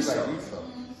like You feel Esau. like Esau.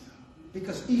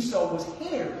 Because Esau was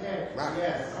hairy.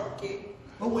 Right. Okay.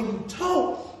 But when you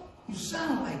talk, you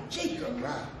sound like Jacob.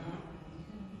 Right.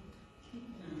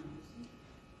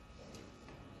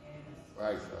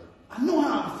 Right, sir. I know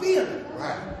how I'm feeling.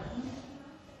 Right.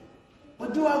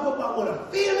 But do I go by what I'm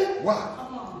feeling? What?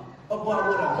 Or by what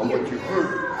Or I'm what hearing? you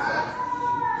heard.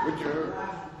 What you heard.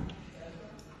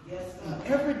 And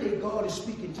every day God is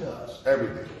speaking to us. Every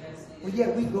day. But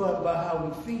yet we going by how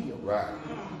we feel. Right.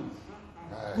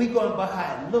 Right. We going by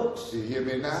how it looks. You hear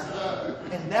me now?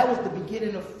 And that was the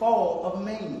beginning of fall of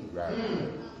man. Right.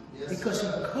 Because he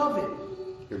covered.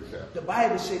 Himself. The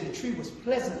Bible said the tree was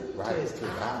pleasant Right. to his To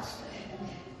eyes. us.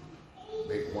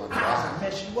 Make one Eyes rise.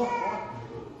 mess you up,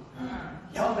 boy.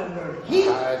 Y'all better learn to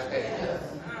hear. Eyes head.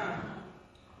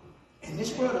 In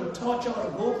this world, I'm taught y'all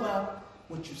to go by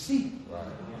what you see, Right.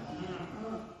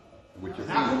 With your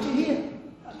not what feet. you hear.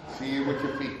 See it with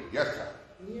your feet. Yes, sir.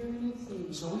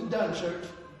 So we done, church.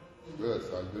 Good,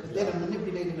 son. Good They job. done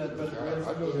manipulated us, brother.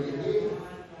 I know that.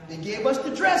 They gave us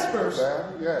the dress first.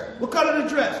 Yeah. What color the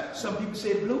dress? Some people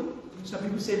say blue. Some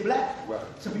people say black. Right.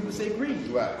 Some people say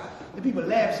green. Right. The people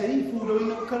laugh, say, these fools don't even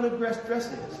know what color dress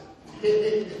is.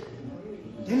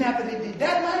 Then after they did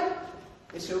that night,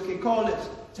 they said, okay, call this.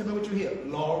 Tell me what you hear.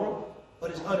 Laura or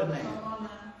this other name.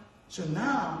 So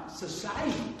now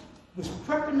society was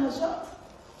prepping us up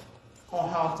on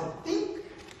how to think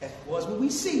as far as what we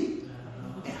see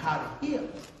and how to hear.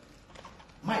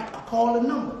 Mike, I called a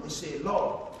number. They said,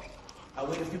 Laura. I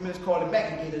waited a few minutes, called it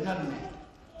back and gave it another name.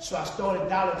 So I started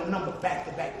dialing the number back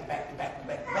to back to back to back to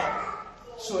back to back.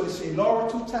 So they said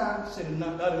Laura 2 times, said the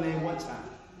other name 1 time.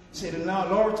 Said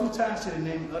Laura 2 times, said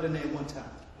the other name 1 time.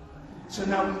 So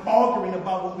now we're arguing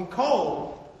about when we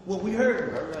call, what we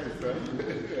heard. All right, son.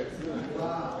 That's good.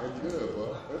 Wow. That's good,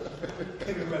 boy.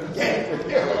 Everybody,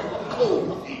 yeah.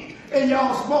 Oh, and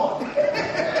y'all smart.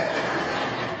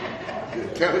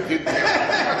 Tell it,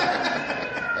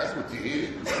 that's what you hear.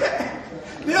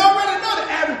 They already know the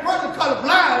average person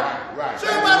colorblind. Right. So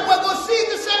everybody was going to see it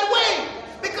the same way.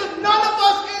 Because none of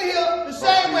us in here the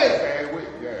same way. Same way,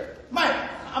 yeah. Mike,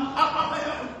 I'm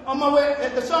on my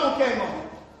way, the song came on.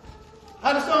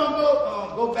 How the song go?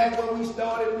 Go back where we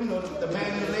started, you know, the man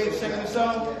and the lady singing the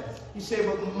song. He said,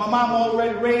 well, my mom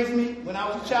already raised me. When I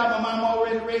was a child, my mom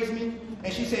already raised me.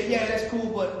 And she said, yeah, that's cool,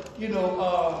 but, you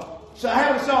know, so I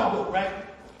have a song book, right?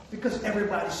 Because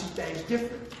everybody sees things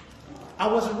different. I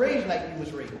wasn't raised like you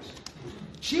was raised.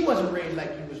 She wasn't raised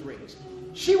like you was raised.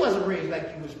 She wasn't raised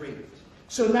like you was raised.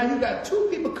 So now you got two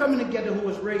people coming together who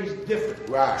was raised different.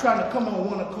 Right. Trying to come on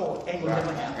one accord. Ain't gonna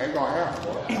never happen. Ain't gonna happen,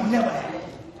 boy. It'll never happen.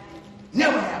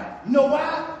 Never happen. You know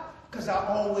why? Because I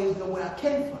always know where I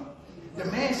came from. The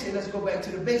man said, let's go back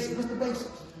to the basics. What's the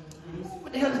basics?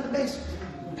 What the hell is the basics?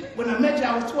 When I met you,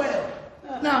 I was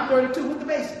 12. Now I'm 32. What's the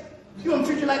basics? You want me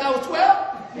to treat you like I was 12?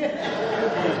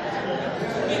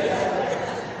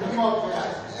 Come on,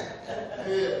 guys.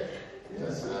 Yeah.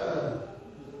 Yes, sir.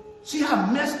 See how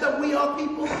messed up we are,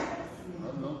 people?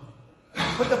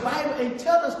 But the Bible ain't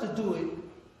tell us to do it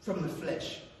from the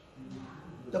flesh.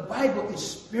 The Bible is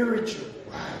spiritual.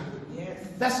 Yes.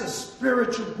 That's a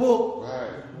spiritual book.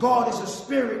 Right. God is a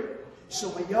spirit. So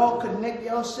when y'all connect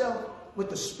yourself with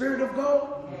the Spirit of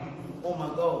God, oh my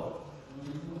God.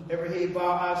 Every head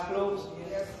bow, eyes closed.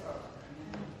 Yes,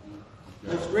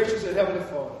 sir. Most gracious and heavenly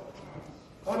Father.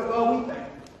 Father God, we thank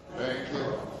you. Thank you.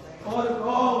 Father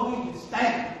God, we just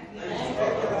thank you.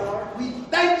 We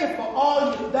thank you for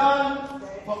all you've done,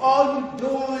 for all you're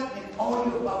doing, and all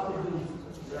you're about to do.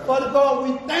 Father God,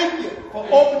 we thank you for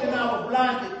opening our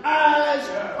blinded eyes,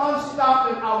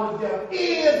 unstopping our deaf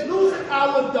ears, losing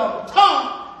our dumb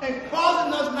tongue, and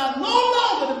causing us not no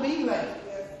longer to be lame.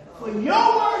 For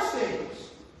your word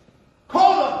says,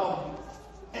 call upon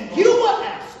you, and you will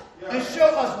answer, and show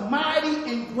us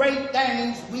mighty and great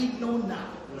things we know not.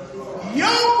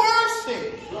 Your word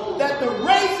says that the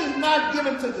race is not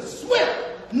given to the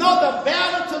swift, nor the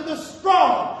battle to the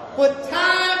strong, but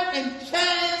time and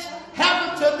chance happen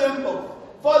to them both.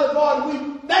 Father God, we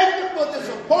thank you for this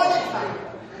appointed time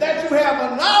that you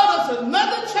have allowed